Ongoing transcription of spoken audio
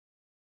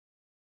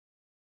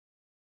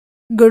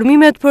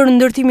Gërmimet për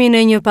ndërtimin e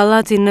një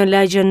pallati në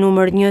lagjen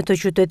numër 1 të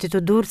qytetit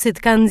të Durrësit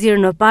kanë nxjerrë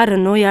në parë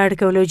rrënoja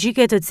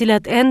arkeologjike të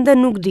cilat ende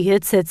nuk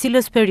dihet se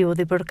cilës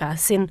periudhi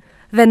përkasin.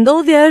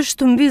 Vendodhja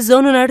është mbi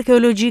zonën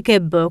arkeologjike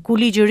B, ku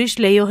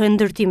ligjërisht lejohen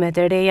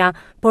ndërtimet e reja,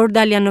 por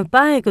dalja në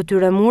pa e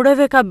këtyre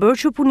mureve ka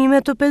bërë që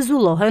punimet të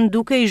pezullohen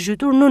duke i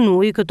zhytur në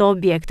ujë këto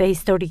objekte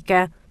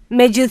historike.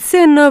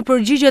 Megjithse në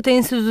përgjigjet e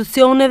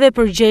institucioneve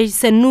përgjegj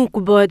se nuk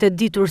bëhet e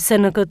ditur se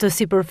në këtë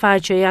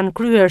sipërfaqe janë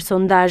kryer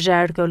sondazhe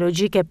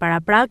arkeologjike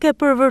paraprake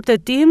për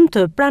vërtetim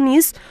të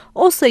pranisë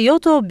ose jo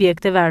të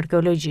objekteve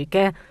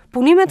arkeologjike.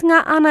 Punimet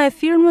nga ana e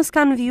firmës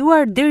kanë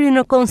vijuar deri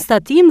në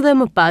konstatim dhe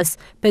më pas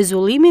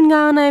pezullimin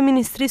nga ana e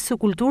Ministrisë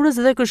së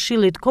Kulturës dhe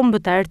Këshillit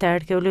Kombëtar të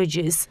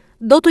Arkeologjisë.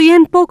 Do të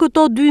jenë po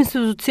këto dy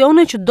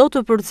institucione që do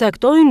të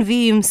përcaktojnë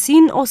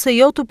vijimsinë ose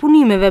jo të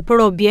punimeve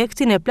për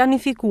objektin e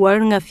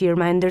planifikuar nga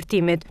firma e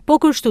ndërtimit. Po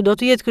kështu do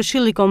të jetë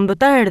Këshilli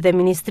Kombëtar dhe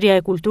Ministria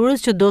e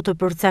Kulturës që do të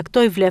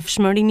përcaktojë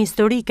vlefshmërinë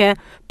historike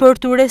për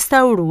të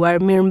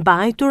restauruar,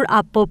 mirëmbajtur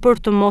apo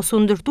për të mos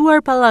u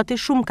ndërtuar pallati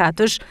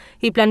shumëkatësh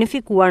i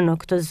planifikuar në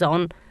këtë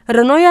zonë.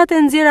 Rrënojat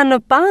e nxjerra në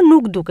pa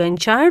nuk duken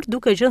qartë,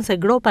 duke qenë se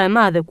gropa e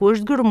madhe ku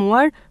është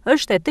gërmuar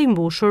është e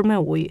tejmbushur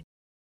me ujë.